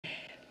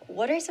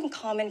what are some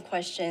common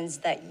questions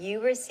that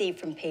you receive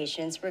from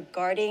patients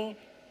regarding,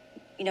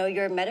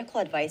 your medical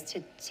advice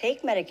to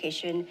take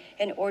medication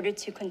in order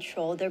to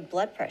control their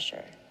blood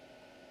pressure?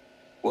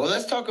 Well,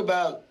 let's talk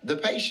about the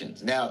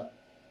patients. Now,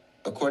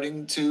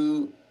 according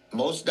to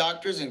most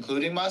doctors,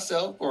 including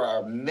myself, for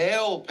our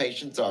male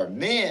patients, our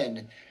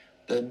men,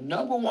 the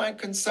number one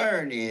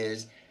concern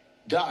is,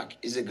 Doc,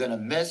 is it going to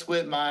mess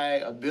with my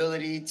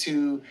ability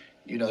to,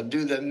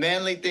 do the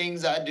manly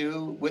things I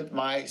do with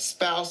my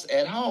spouse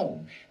at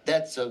home?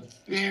 That's a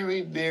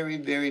very, very,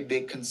 very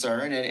big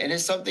concern. And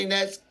it's something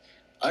that's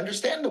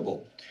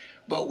understandable.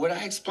 But what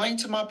I explain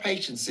to my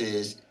patients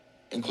is,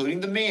 including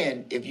the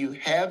men, if you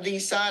have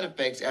these side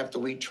effects after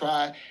we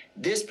try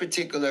this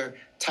particular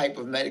type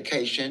of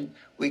medication,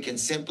 we can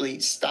simply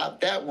stop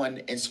that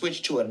one and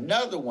switch to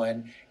another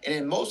one. And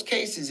in most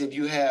cases, if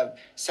you have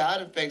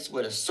side effects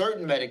with a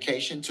certain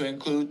medication, to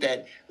include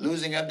that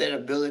losing of that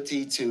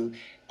ability to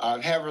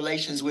have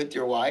relations with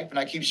your wife, and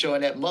I keep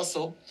showing that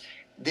muscle,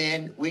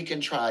 then we can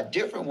try a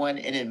different one.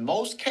 And in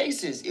most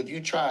cases, if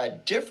you try a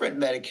different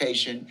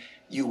medication,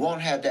 you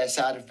won't have that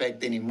side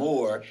effect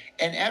anymore.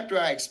 And after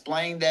I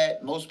explain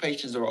that, most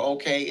patients are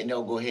okay and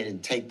they'll go ahead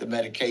and take the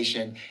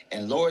medication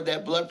and lower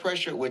that blood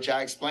pressure, which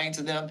I explained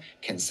to them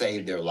can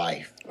save their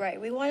life. Right.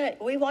 We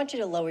want you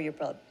to lower your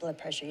blood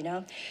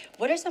pressure,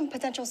 What are some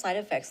potential side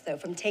effects though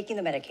from taking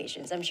the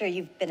medications? I'm sure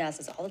you've been asked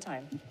this all the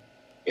time.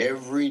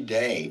 Every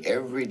day,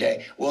 every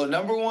day. Well,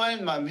 number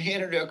one, my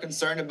men are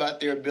concerned about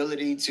their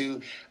ability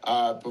to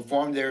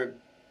perform their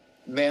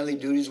manly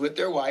duties with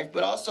their wife,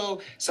 but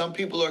also some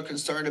people are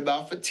concerned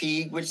about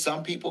fatigue, which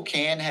some people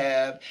can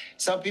have.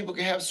 Some people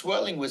can have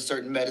swelling with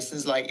certain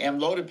medicines, like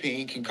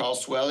amlodipine can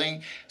cause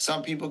swelling.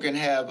 Some people can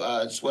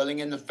have swelling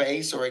in the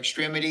face or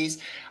extremities.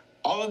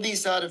 All of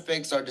these side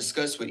effects are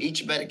discussed with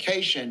each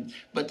medication,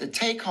 but the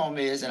take home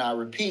is, and I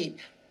repeat,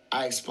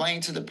 I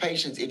explain to the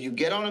patients, if you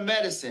get on a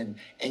medicine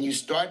and you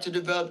start to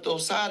develop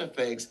those side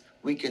effects,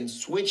 we can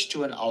switch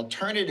to an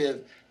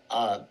alternative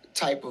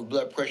type of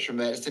blood pressure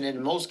medicine.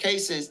 In most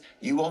cases,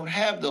 you won't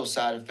have those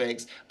side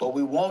effects, but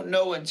we won't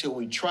know until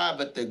we try.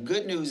 But the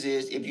good news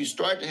is, if you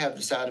start to have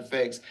the side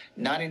effects,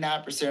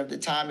 99% of the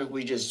time, if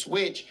we just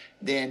switch,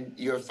 then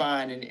you're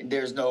fine and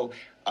there's no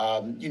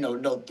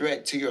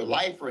threat to your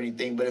life or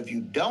anything. But if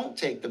you don't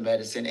take the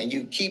medicine and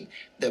you keep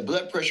the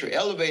blood pressure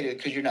elevated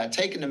because you're not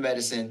taking the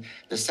medicine,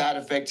 the side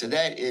effect to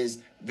that is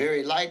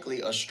very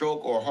likely a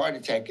stroke or a heart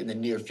attack in the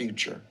near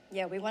future.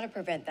 Yeah, we want to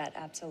prevent that,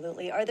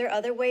 absolutely. Are there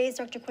other ways,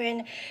 Dr.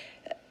 Quinn,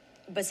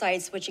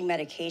 besides switching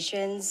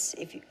medications,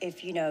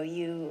 if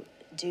you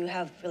do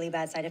have really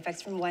bad side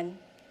effects from one?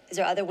 Is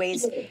there other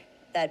ways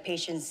that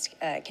patients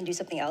can do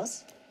something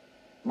else?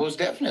 Most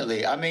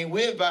definitely. I mean,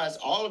 we advise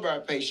all of our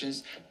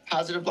patients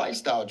positive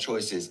lifestyle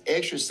choices,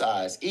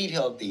 exercise, eat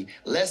healthy,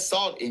 less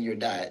salt in your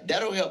diet.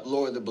 That'll help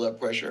lower the blood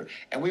pressure.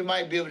 And we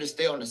might be able to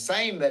stay on the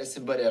same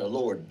medicine, but at a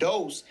lower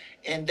dose.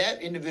 And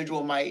that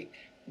individual might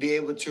be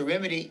able to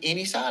remedy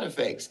any side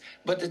effects.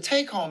 But the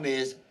take home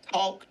is,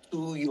 talk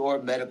to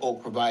your medical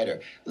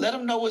provider. Let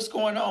them know what's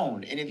going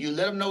on. And if you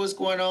let them know what's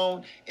going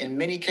on, in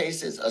many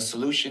cases, a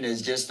solution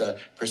is just a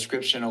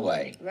prescription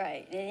away.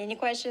 Right. Any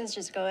questions,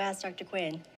 just go ask Dr. Quinn.